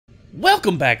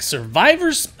Welcome back,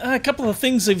 survivors. A couple of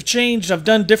things have changed. I've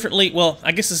done differently. Well,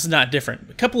 I guess this is not different.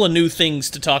 A couple of new things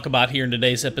to talk about here in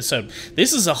today's episode.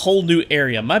 This is a whole new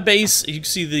area. My base, you can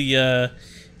see the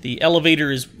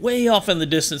elevator is way off in the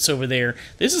distance over there.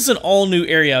 This is an all-new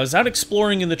area. I was out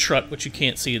exploring in the truck, which you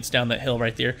can't see. It's down that hill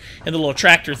right there, and the little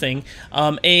tractor thing,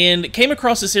 and came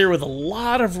across this area with a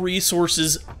lot of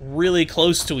resources really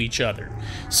close to each other.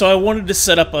 So I wanted to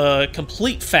set up a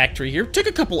complete factory here. It took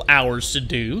a couple hours to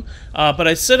do, but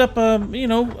I set up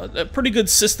a pretty good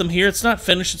system here. It's not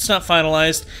finished. It's not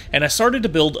finalized, and I started to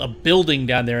build a building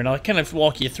down there, and I'll kind of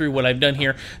walk you through what I've done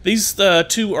here. These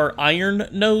two are iron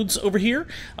nodes over here.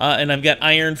 And I've got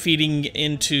iron feeding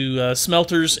into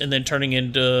smelters and then turning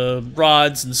into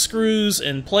rods and screws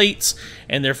and plates,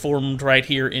 and they're formed right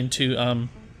here into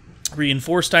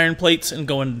reinforced iron plates and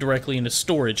going directly into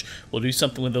storage. We'll do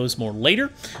something with those more later.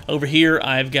 Over here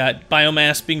I've got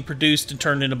biomass being produced and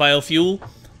turned into biofuel,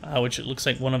 which it looks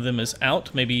like one of them is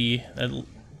out. Maybe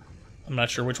I'm not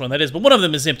sure which one that is, but one of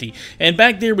them is empty. And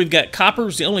back there we've got copper.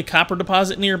 It's the only copper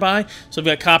deposit nearby. So we've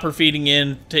got copper feeding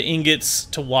in to ingots,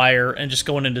 to wire, and just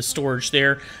going into storage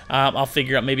there. I'll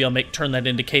figure out, maybe I'll turn that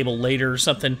into cable later or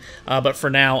something. But for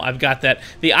now, I've got that.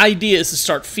 The idea is to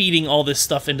start feeding all this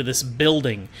stuff into this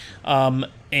building. And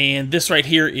this right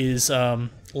here is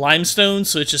limestone,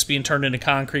 so it's just being turned into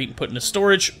concrete and put into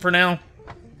storage for now.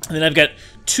 And then I've got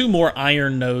two more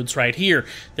iron nodes right here.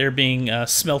 They're being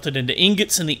smelted into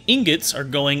ingots, and the ingots are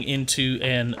going into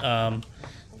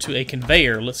to a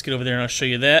conveyor. Let's get over there and I'll show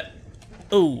you that.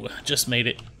 Oh, just made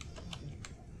it.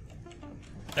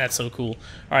 That's so cool.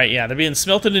 All right, yeah, they're being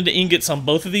smelted into ingots on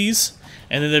both of these,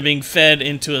 and then they're being fed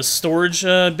into a storage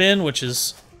bin, which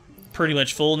is pretty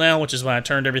much full now, which is why I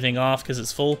turned everything off, because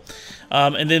it's full.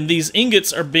 And then these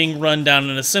ingots are being run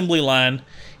down an assembly line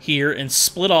here and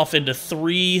split off into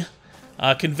three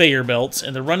conveyor belts,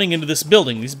 and they're running into this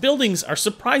building. These buildings are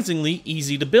surprisingly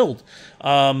easy to build.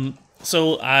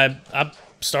 So I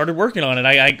started working on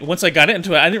it. Once I got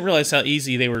into it, I didn't realize how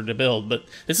easy they were to build, but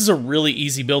this is a really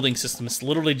easy building system. It's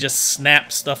literally just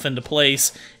snap stuff into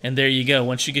place, and there you go.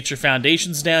 Once you get your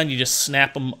foundations down, you just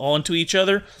snap them onto each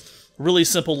other. Really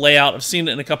simple layout. I've seen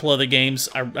it in a couple other games.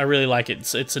 I really like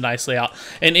it. It's a nice layout.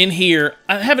 And in here,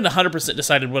 I haven't 100%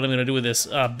 decided what I'm going to do with this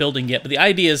building yet, but the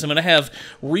idea is I'm going to have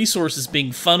resources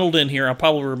being funneled in here. I'll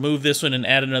probably remove this one and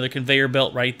add another conveyor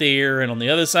belt right there, and on the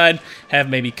other side, have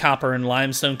maybe copper and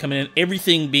limestone coming in.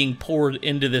 Everything being poured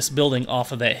into this building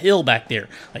off of that hill back there.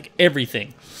 Like,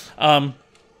 everything.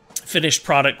 Finished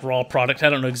product, raw product.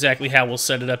 I don't know exactly how we'll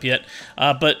set it up yet,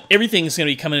 but everything's going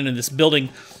to be coming into this building.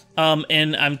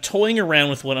 And I'm toying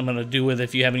around with what I'm going to do with it.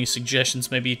 If you have any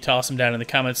suggestions, maybe toss them down in the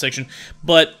comment section.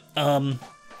 But what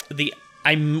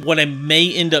I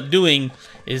may end up doing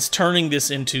is turning this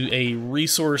into a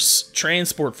resource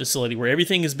transport facility where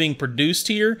everything is being produced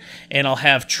here, and I'll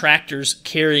have tractors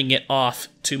carrying it off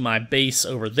to my base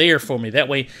over there for me. That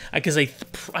way, because I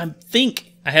think,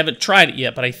 I haven't tried it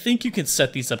yet, but I think you can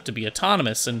set these up to be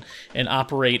autonomous and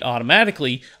operate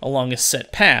automatically along a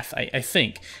set path. I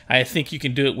think you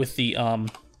can do it with the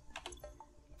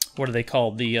what are they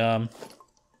called? The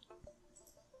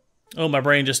oh, my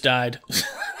brain just died.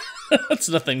 That's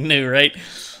nothing new, right?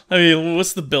 I mean,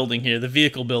 what's the building here? The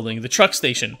vehicle building, the truck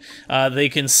station. They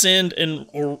can send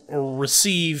or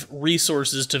receive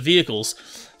resources to vehicles.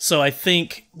 So I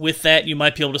think with that, you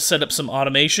might be able to set up some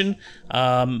automation,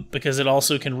 because it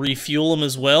also can refuel them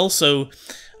as well. So,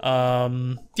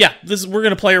 yeah, we're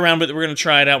going to play around with it. We're going to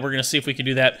try it out. We're going to see if we can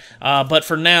do that. But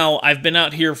for now, I've been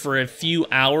out here for a few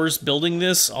hours building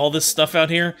all this stuff out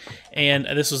here. And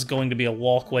this was going to be a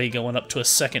walkway going up to a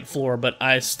second floor, but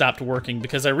I stopped working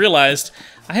because I realized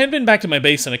I hadn't been back to my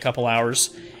base in a couple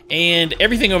hours. And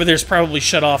everything over there is probably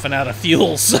shut off and out of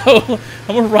fuel, so I'm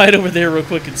going to ride over there real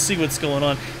quick and see what's going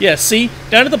on. Yeah, see?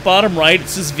 Down at the bottom right, it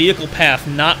says vehicle path,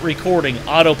 not recording,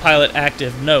 autopilot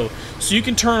active, no. So you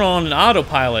can turn on an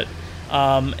autopilot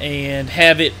and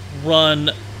have it run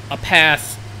a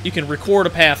path. You can record a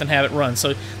path and have it run.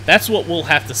 So that's what we'll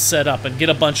have to set up and get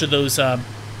a bunch of those,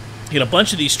 get a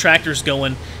bunch of these tractors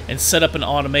going and set up an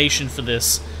automation for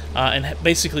this. And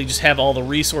basically just have all the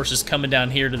resources coming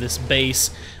down here to this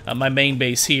base, my main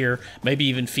base here, maybe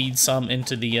even feed some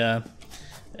into the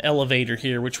elevator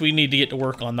here, which we need to get to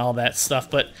work on all that stuff,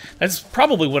 but that's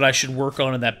probably what I should work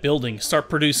on in that building. Start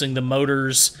producing the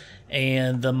motors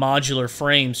and the modular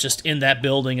frames just in that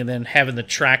building, and then having the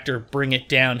tractor bring it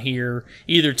down here,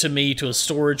 either to me to a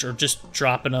storage, or just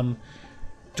dropping them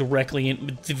directly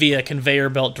in, via conveyor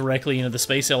belt directly into the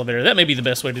space elevator. That may be the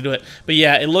best way to do it. But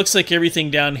yeah, it looks like everything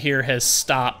down here has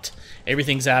stopped.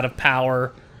 Everything's out of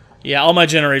power. Yeah, all my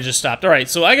generators just stopped. All right,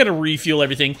 so I got to refuel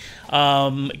everything,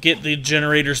 get the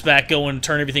generators back going,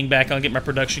 turn everything back on, get my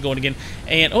production going again.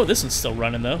 And, oh, this one's still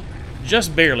running, though.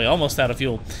 Just barely, almost out of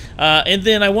fuel. And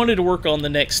then I wanted to work on the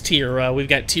next tier. We've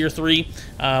got Tier 3.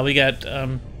 We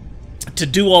got... to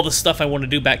do all the stuff I want to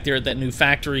do back there at that new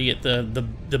factory at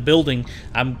the building,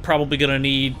 I'm probably going to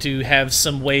need to have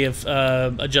some way of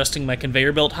adjusting my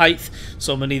conveyor belt height.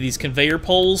 So I'm going to need these conveyor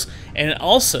poles, and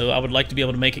also I would like to be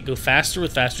able to make it go faster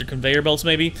with faster conveyor belts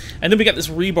maybe. And then we got this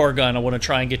rebar gun I want to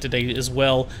try and get today as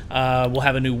well. We'll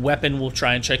have a new weapon. We'll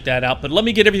try and check that out. But let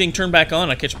me get everything turned back on.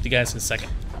 I'll catch up with you guys in a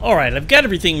second. Alright, I've got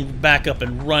everything back up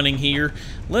and running here.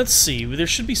 Let's see. There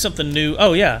should be something new.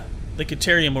 Oh, yeah. The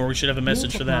Caterium, or we should have a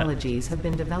message for that. New technologies have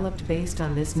been developed based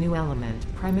on this new element,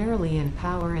 primarily in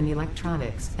power and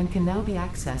electronics, and can now be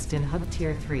accessed in Hub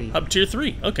Tier 3. Hub Tier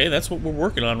 3. Okay, that's what we're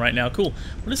working on right now. Cool.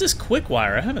 What is this quick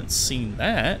wire? I haven't seen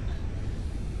that.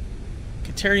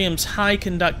 Caterium's high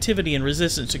conductivity and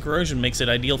resistance to corrosion makes it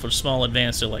ideal for small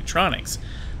advanced electronics.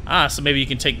 Ah, so maybe you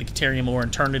can take the Caterium ore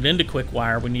and turn it into quick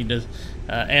wire. We need to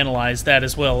analyze that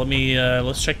as well.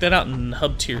 Let's check that out in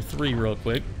Hub Tier 3 real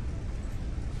quick.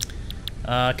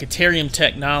 Caterium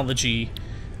technology.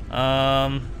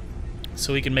 So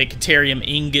we can make Caterium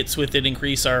ingots with it,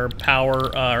 increase our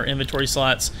power, our inventory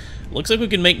slots. Looks like we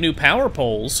can make new power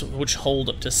poles, which hold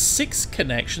up to 6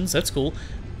 connections. That's cool.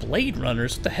 Blade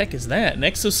runners, what the heck is that? An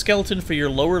exoskeleton for your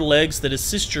lower legs that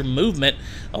assist your movement,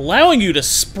 allowing you to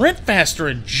sprint faster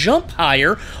and jump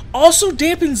higher. Also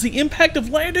dampens the impact of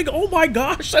landing. Oh my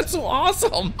gosh, that's so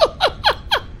awesome!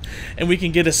 And we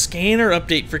can get a scanner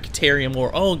update for Caterium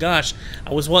ore. Oh gosh,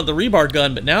 I was wanting the rebar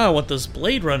gun, but now I want those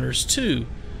blade runners too.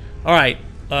 Alright,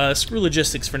 screw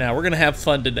logistics for now. We're going to have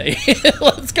fun today.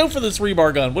 Let's go for this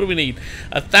rebar gun. What do we need?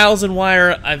 1,000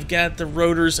 wire. I've got the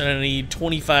rotors, and I need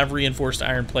 25 reinforced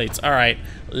iron plates. Alright,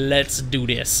 let's do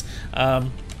this.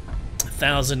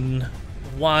 1,000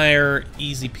 wire,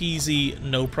 easy peasy,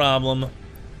 no problem.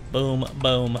 Boom,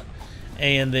 boom.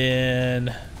 And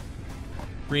then...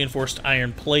 reinforced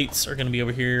iron plates are going to be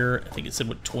over here. I think it said,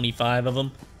 what, 25 of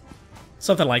them?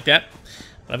 Something like that.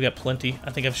 But I've got plenty.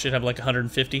 I think I should have like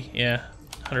 150. Yeah,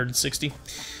 160.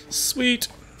 Sweet.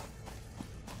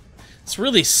 It's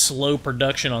really slow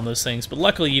production on those things, but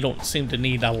luckily you don't seem to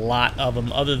need a lot of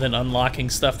them other than unlocking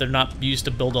stuff. They're not used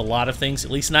to build a lot of things,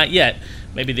 at least not yet.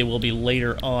 Maybe they will be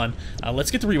later on.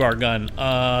 Let's get the rebar gun.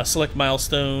 Select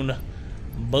milestone.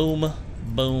 Boom,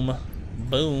 boom,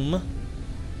 boom.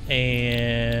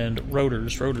 And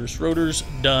rotors,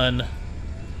 done.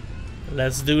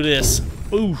 Let's do this.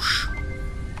 Boosh.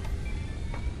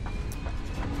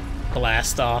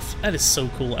 Blast off. That is so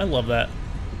cool. I love that.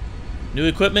 New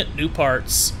equipment, new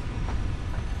parts.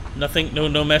 Nothing,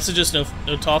 no messages, no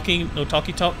talking, no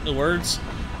talky talk, no words.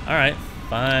 Alright,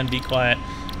 fine, be quiet.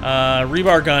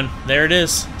 Rebar gun. There it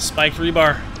is. Spiked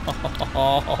rebar.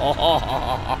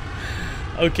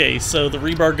 Okay, so the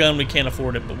rebar gun, we can't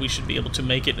afford it, but we should be able to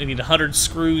make it. We need 100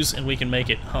 screws, and we can make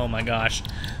it. Oh my gosh.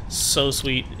 So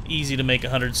sweet. Easy to make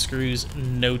 100 screws.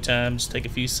 No time. Just take a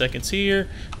few seconds here.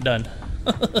 Done.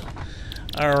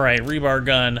 Alright, rebar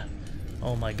gun.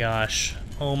 Oh my gosh.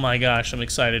 Oh my gosh, I'm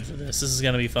excited for this. This is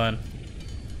going to be fun.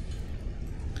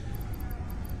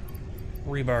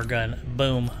 Rebar gun.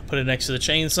 Boom. Put it next to the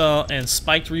chainsaw, and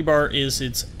spiked rebar is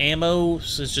its ammo.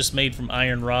 So it's just made from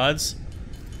iron rods.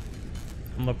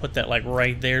 I'm going to put that like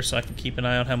right there so I can keep an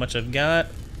eye on how much I've got.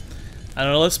 I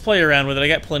don't know, let's play around with it. I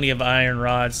got plenty of iron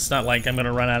rods. It's not like I'm going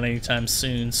to run out anytime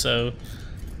soon, so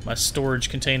my storage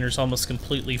container is almost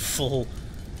completely full.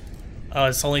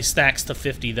 It's only stacks to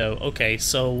 50 though. Okay,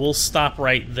 so we'll stop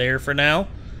right there for now.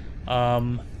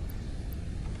 And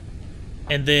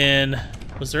then,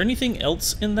 was there anything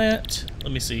else in that?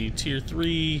 Let me see, Tier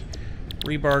 3...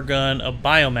 rebar gun, a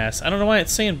biomass. I don't know why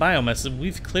it's saying biomass.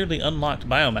 We've clearly unlocked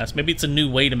biomass. Maybe it's a new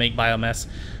way to make biomass.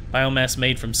 Biomass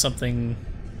made from something,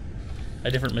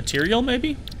 a different material,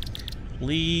 maybe?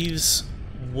 Leaves,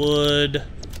 wood.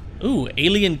 Ooh,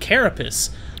 alien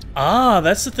carapace. Ah,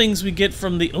 that's the things we get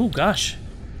from the... oh, gosh.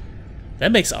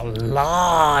 That makes a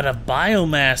lot of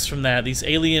biomass from that. These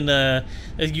alien...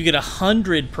 you get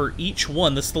 100 per each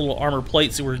one. That's the little armor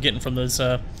plates that we're getting from those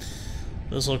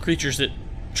little creatures that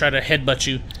try to headbutt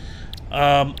you.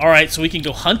 Alright, so we can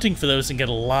go hunting for those and get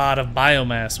a lot of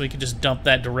biomass. We can just dump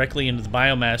that directly into the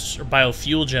biomass or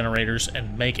biofuel generators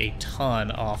and make a ton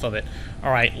off of it.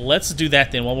 Alright, let's do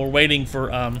that then while we're waiting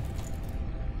for...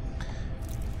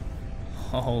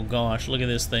 oh gosh, look at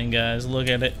this thing, guys. Look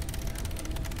at it.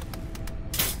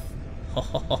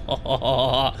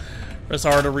 It's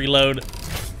hard to reload.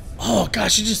 Oh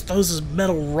gosh, he just throws his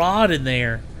metal rod in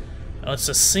there. Oh, it's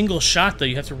a single shot, though.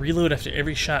 You have to reload after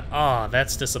every shot. Ah,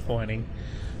 that's disappointing.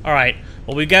 Alright,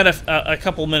 well, we've got a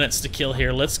couple minutes to kill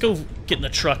here. Let's go get in the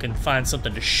truck and find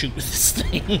something to shoot with this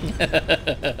thing.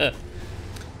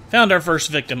 Found our first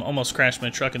victim. Almost crashed my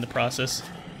truck in the process.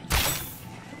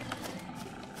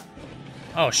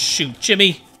 Oh, shoot.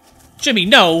 Jimmy! Jimmy,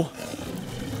 no!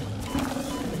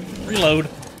 Reload.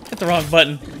 Hit the wrong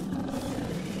button.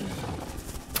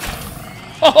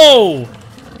 Oh!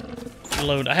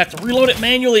 Reload. I have to reload it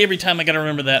manually every time. I gotta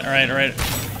remember that. Alright, alright.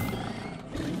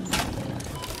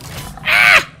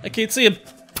 Ah! I can't see him.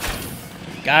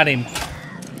 Got him.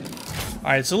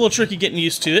 Alright, it's a little tricky getting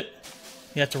used to it.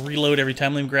 You have to reload every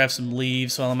time. Let me grab some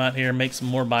leaves while I'm out here and make some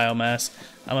more biomass.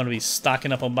 I'm gonna be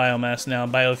stocking up on biomass now,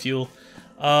 biofuel.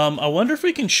 I wonder if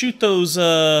we can shoot those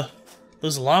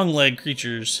long leg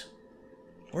creatures.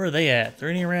 Where are they at? Are there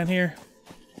any around here?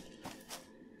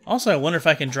 Also, I wonder if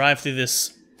I can drive through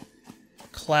this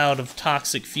cloud of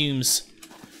toxic fumes.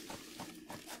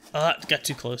 Got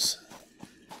too close.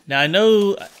 Now I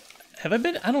know... Have I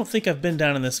been... I don't think I've been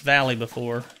down in this valley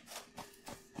before.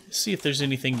 Let's see if there's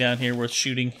anything down here worth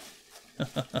shooting.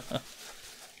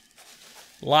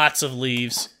 Lots of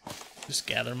leaves. Just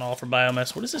gather them all for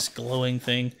biomass. What is this glowing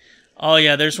thing? Oh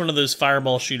yeah, there's one of those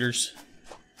fireball shooters.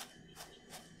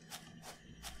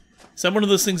 Is that one of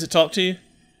those things that talk to you?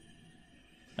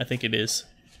 I think it is.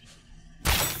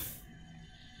 I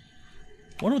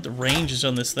wonder what the range is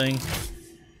on this thing.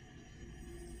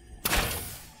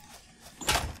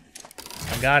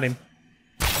 I got him.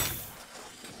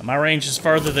 My range is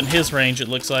farther than his range, it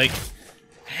looks like.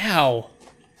 Ow!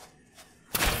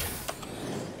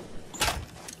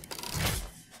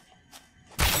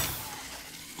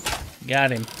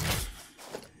 Got him.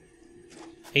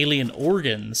 Alien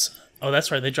organs. Oh,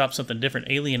 that's right, they dropped something different.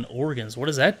 Alien organs. What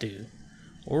does that do?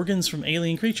 Organs from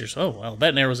alien creatures. Oh, well,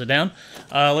 that narrows it down.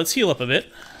 Let's heal up a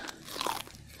bit.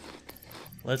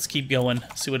 Let's keep going.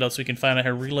 See what else we can find out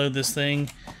here. Reload this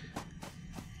thing.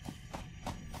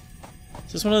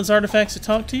 Is this one of those artifacts that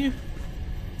talk to you?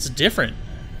 It's different.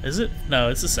 Is it? No,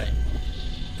 it's the same.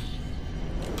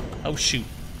 Oh, shoot.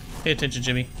 Pay attention,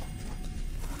 Jimmy.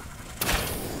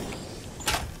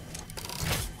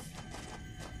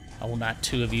 I will not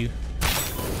two of you.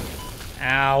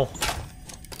 Ow.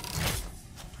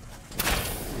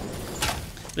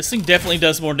 This thing definitely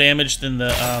does more damage than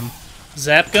the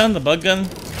zap gun, the bug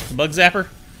zapper,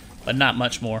 but not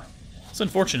much more. It's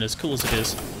unfortunate, as cool as it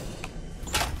is.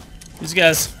 These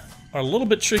guys are a little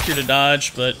bit trickier to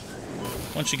dodge, but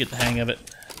once you get the hang of it,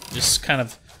 just kind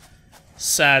of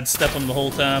sidestep them the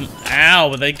whole time. Ow,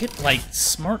 but they get, like,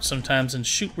 smart sometimes and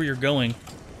shoot where you're going.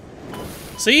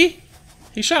 See?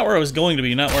 He shot where I was going to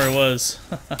be, not where I was.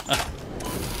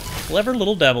 Clever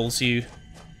little devils, you.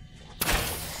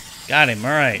 Got him,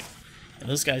 alright.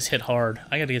 Those guys hit hard.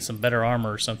 I gotta get some better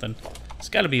armor or something. There's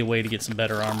gotta be a way to get some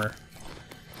better armor.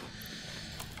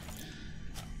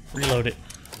 Reload it.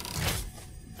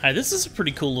 Alright, this is a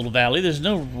pretty cool little valley. There's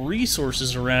no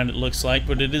resources around, it looks like,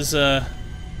 but it is,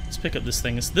 let's pick up this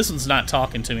thing. This one's not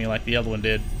talking to me like the other one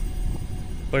did.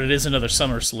 But it is another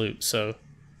summer sloop, so...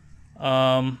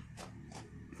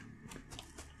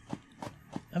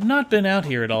 I've not been out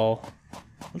here at all.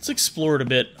 Let's explore it a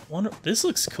bit. This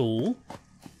looks cool.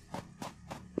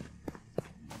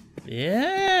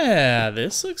 Yeah,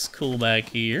 this looks cool back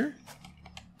here.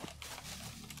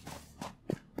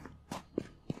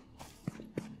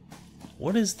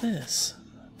 What is this?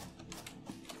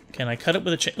 Can I cut it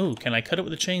with a can I cut it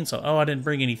with a chainsaw? Oh, I didn't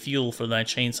bring any fuel for that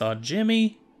chainsaw.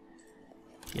 Jimmy,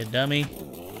 you dummy.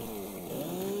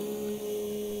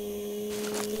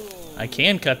 I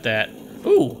can cut that.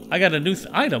 Ooh, I got a new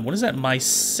item. What is that?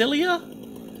 Mycelia?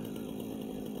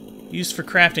 Used for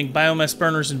crafting. Biomass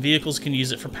burners and vehicles can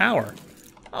use it for power.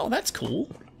 Oh, that's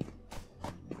cool.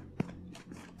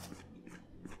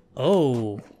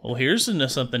 Oh, well, here's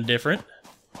something different.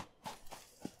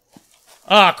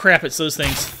 Ah, crap, it's those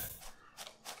things.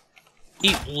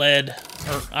 Eat lead,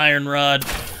 or iron rod.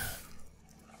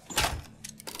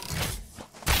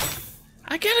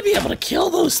 I gotta be able to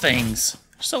kill those things.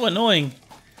 They're so annoying.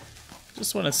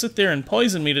 Just want to sit there and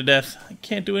poison me to death. I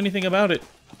can't do anything about it.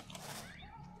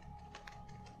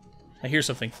 I hear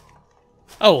something.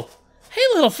 Oh, hey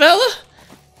little fella!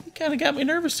 You kind of got me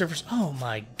nervous there. Oh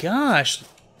my gosh!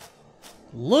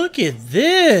 Look at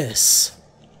this!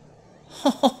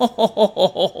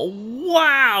 Oh,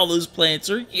 wow! Those plants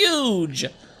are huge!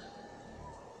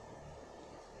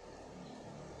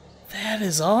 That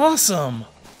is awesome!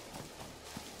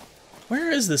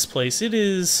 Where is this place? It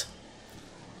is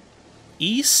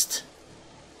east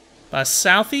by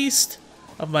southeast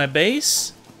of my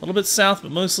base. A little bit south,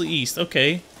 but mostly east.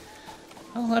 Okay.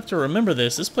 I'll have to remember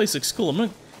this. This place looks cool. I'm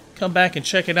gonna come back and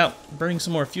check it out. Bring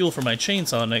some more fuel for my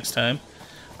chainsaw next time.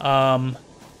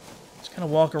 Just kind of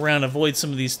walk around, avoid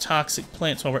some of these toxic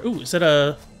plants while we're... Ooh, is that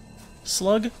a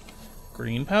slug?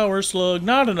 Green power slug.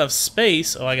 Not enough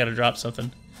space. Oh, I gotta drop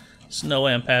something. There's no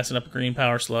way I'm passing up a green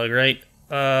power slug, right?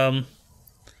 One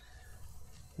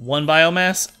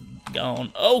biomass?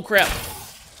 Gone. Oh, crap.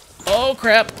 Oh,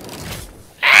 crap.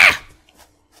 Ah!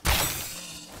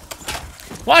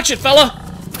 Watch it, fella!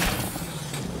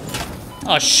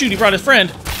 Oh, shoot, he brought his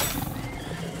friend.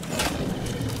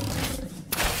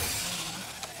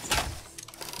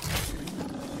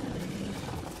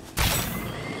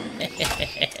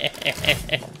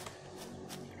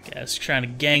 Guy's trying to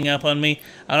gang up on me.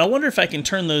 I wonder if I can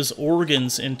turn those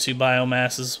organs into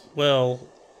biomass as well.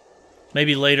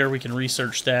 Maybe later we can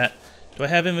research that. Do I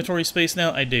have inventory space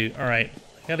now? I do. Alright.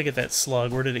 I gotta get that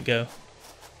slug. Where did it go?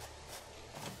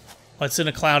 Oh, it's in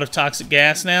a cloud of toxic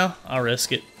gas now? I'll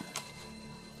risk it.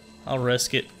 I'll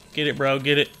risk it. Get it, bro.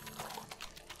 Get it.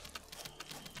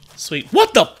 Sweet.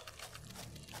 What the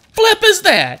flip is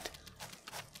that?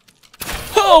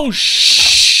 Oh,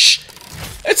 shh!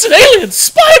 It's an alien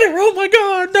spider! Oh my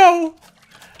god, no!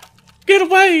 Get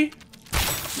away!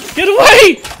 Get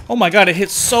away! Oh my god, it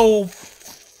hits so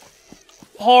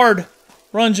hard.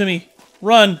 Run, Jimmy.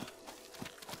 Run.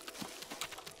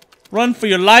 Run for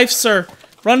your life, sir.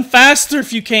 Run faster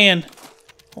if you can.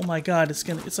 Oh my god,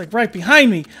 it's like right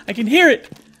behind me. I can hear it.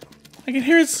 I can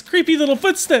hear its creepy little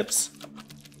footsteps.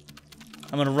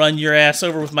 I'm gonna run your ass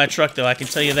over with my truck, though, I can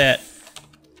tell you that.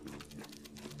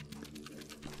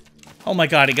 Oh my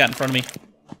god, it got in front of me.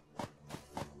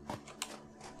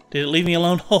 Did it leave me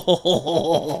alone?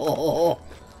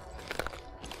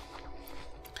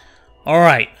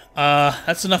 Alright,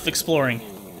 that's enough exploring.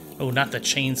 Oh, not the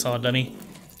chainsaw, dummy.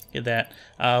 Get that.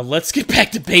 Let's get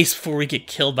back to base before we get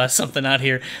killed by something out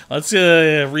here. Let's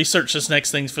research this next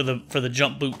thing for the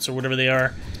jump boots or whatever they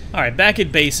are. Alright, back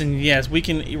at base, and yes, we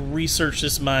can research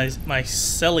this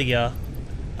mycelia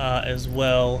as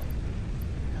well.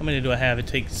 How many do I have? It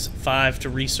takes 5 to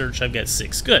research. I've got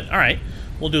 6. Good. Alright.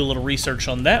 We'll do a little research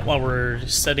on that while we're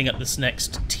setting up this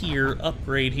next tier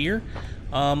upgrade here.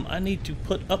 I need to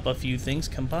put up a few things.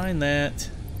 Combine that.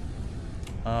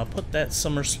 Put that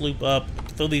summer sloop up.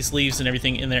 Throw these leaves and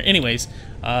everything in there. Anyways,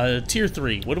 tier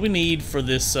 3. What do we need for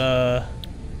this,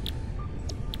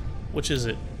 which is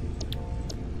it?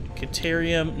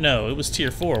 Caterium? No, it was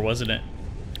tier 4, wasn't it?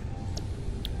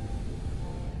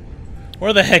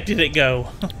 Where the heck did it go?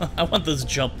 I want those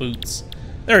jump boots.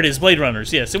 There it is, Blade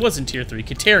Runners. Yes, it was in tier 3.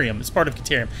 Caterium. It's part of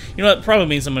Caterium. You know what? It probably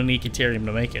means I'm going to need Caterium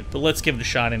to make it. But let's give it a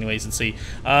shot anyways and see.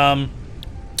 Now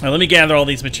let me gather all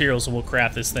these materials and we'll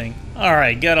craft this thing.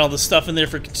 Alright, got all the stuff in there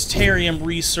for Caterium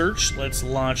research. Let's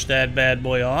launch that bad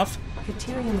boy off.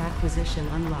 Caterium acquisition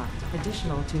unlocked.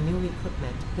 Additional to new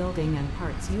equipment, building and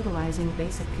parts utilizing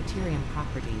basic Caterium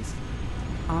properties.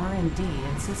 R&D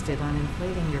insisted on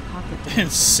inflating your pocket dimensions.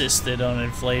 Insisted on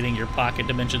inflating your pocket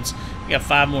dimensions. We got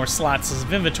 5 more slots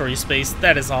of inventory space.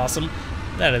 That is awesome.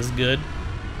 That is good.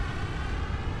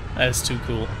 That is too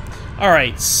cool.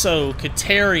 Alright, so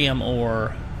Caterium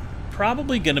ore.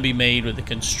 Probably going to be made with the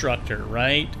constructor,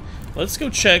 right? Let's go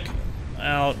check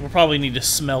out. We'll probably need to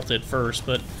smelt it first,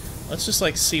 but let's just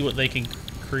like see what they can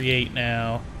create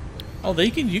now. Oh,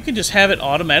 you can just have it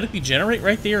automatically generate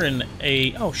right there in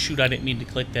a... Oh, shoot, I didn't mean to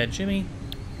click that, Jimmy.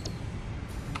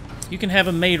 You can have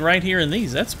them made right here in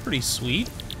these. That's pretty sweet.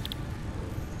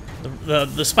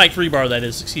 The spiked rebar, that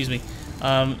is, excuse me.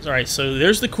 Alright, so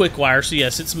there's the quick wire. So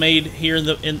yes, it's made here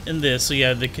in this. So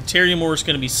yeah, the Caterium ore is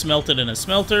going to be smelted in a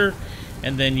smelter,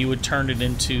 and then you would turn it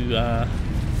into...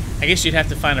 I guess you'd have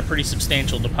to find a pretty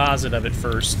substantial deposit of it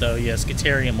first, though. Yes,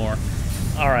 Caterium ore.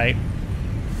 Alright.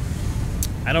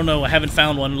 I don't know, I haven't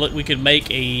found one. Look, we could make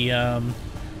a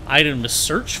item to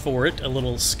search for it, a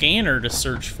little scanner to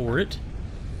search for it,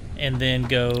 and then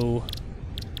go,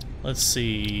 let's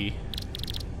see,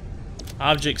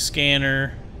 object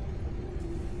scanner,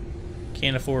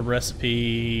 can't afford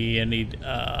recipe, I need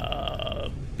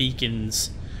beacons.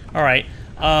 Alright,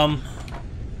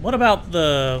 what about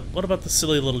the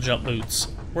silly little jump boots?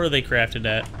 Where are they crafted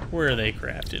at? Where are they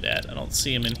crafted at? I don't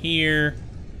see them in here.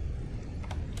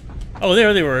 Oh,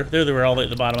 there they were. There they were all the way at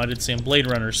the bottom. I did see them. Blade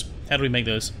Runners. How do we make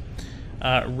those?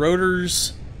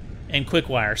 Rotors and quick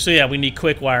wire. So yeah, we need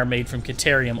quick wire made from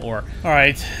Caterium ore.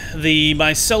 Alright, the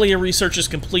mycelia research is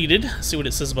completed. Let's see what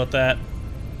it says about that.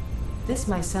 This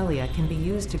mycelia can be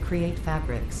used to create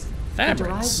fabrics. Fabrics? The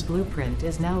derived blueprint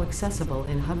is now accessible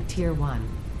in Hub Tier 1.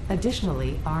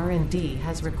 Additionally, R&D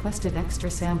has requested extra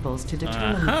samples to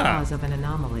determine the cause of an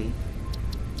anomaly.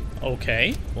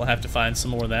 Okay, we'll have to find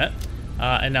some more of that.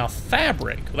 And now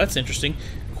fabric. Well, that's interesting.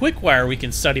 Quick wire we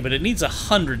can study, but it needs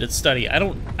 100 to study. I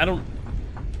don't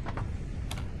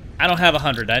have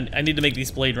 100. I need to make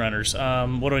these blade runners.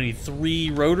 What do I need?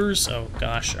 3 rotors? Oh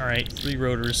gosh. All right, 3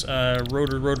 rotors.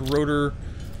 Rotor.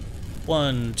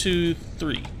 1, 2,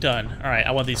 3. Done. All right,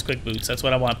 I want these quick boots. That's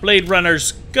what I want. Blade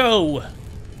runners, go!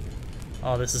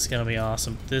 Oh, this is gonna be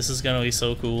awesome. This is gonna be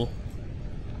so cool.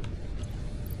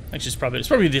 Actually, it's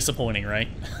probably disappointing, right?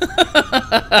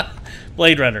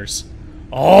 Blade runners.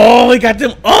 Oh, we got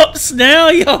them ups now,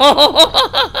 y'all.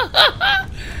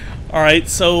 All right,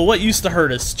 so what used to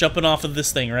hurt us? Jumping off of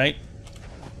this thing, right?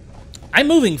 I'm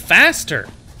moving faster.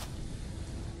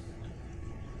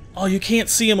 Oh, you can't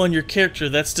see them on your character.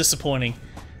 That's disappointing.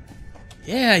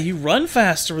 Yeah, you run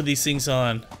faster with these things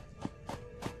on.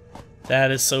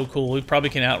 That is so cool. We probably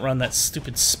can outrun that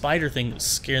stupid spider thing that was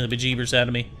scaring the bejeebers out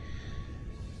of me.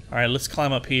 All right, let's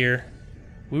climb up here.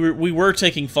 We were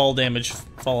taking fall damage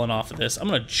falling off of this. I'm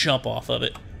gonna jump off of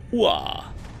it. Wah!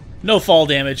 No fall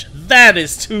damage. That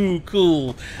is too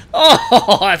cool.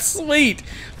 Oh, that's sweet.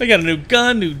 We got a new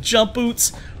gun, new jump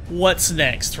boots. What's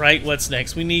next, right? What's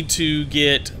next? We need to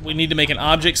make an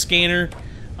object scanner.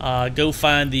 Go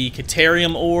find the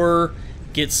Caterium ore.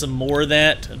 Get some more of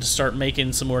that to start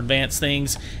making some more advanced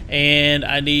things. And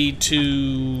I need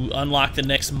to unlock the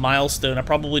next milestone. I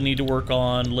probably need to work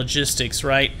on logistics,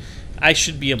 right? I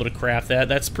should be able to craft that.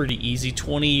 That's pretty easy.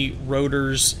 20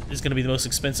 rotors is going to be the most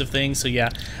expensive thing, so yeah,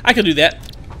 I can do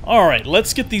that. Alright,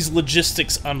 let's get these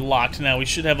logistics unlocked now. We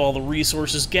should have all the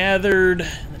resources gathered.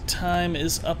 The time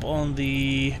is up on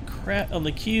the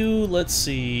queue. Let's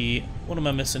see. What am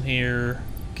I missing here?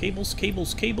 Cables.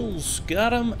 Got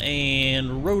them.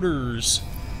 And rotors.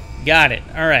 Got it.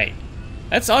 Alright.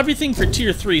 That's everything for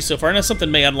Tier 3 so far. I know something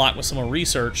may unlock with some more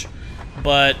research,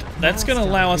 but that's going to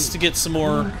allow us to get some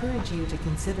more... We encourage you to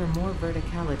consider more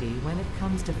verticality when it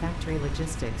comes to factory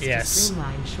logistics to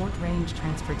streamline short-range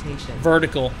transportation.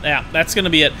 Vertical. Yeah, that's going to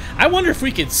be it. I wonder if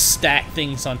we could stack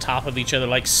things on top of each other,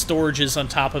 like storages on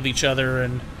top of each other,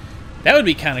 and that would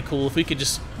be kind of cool if we could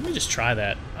just... Let me just try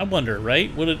that. I wonder,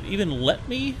 right? Would it even let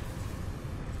me?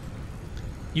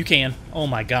 You can. Oh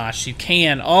my gosh, you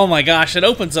can. Oh my gosh, it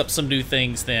opens up some new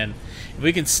things then. If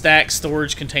we can stack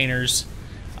storage containers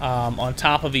on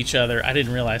top of each other. I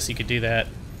didn't realize you could do that.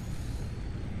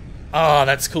 Oh,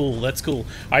 that's cool. That's cool.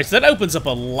 All right, so that opens up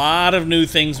a lot of new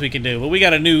things we can do. But we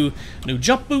got a new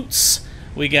jump boots.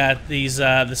 We got these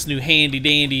this new handy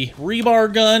dandy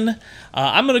rebar gun.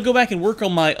 I'm gonna go back and work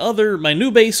on my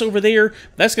new base over there.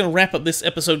 That's gonna wrap up this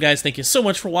episode, guys. Thank you so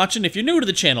much for watching. If you're new to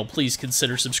the channel, please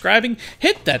consider subscribing.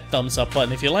 Hit that thumbs up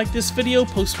button if you like this video.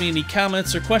 Post me any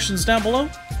comments or questions down below,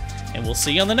 and we'll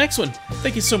see you on the next one.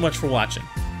 Thank you so much for watching.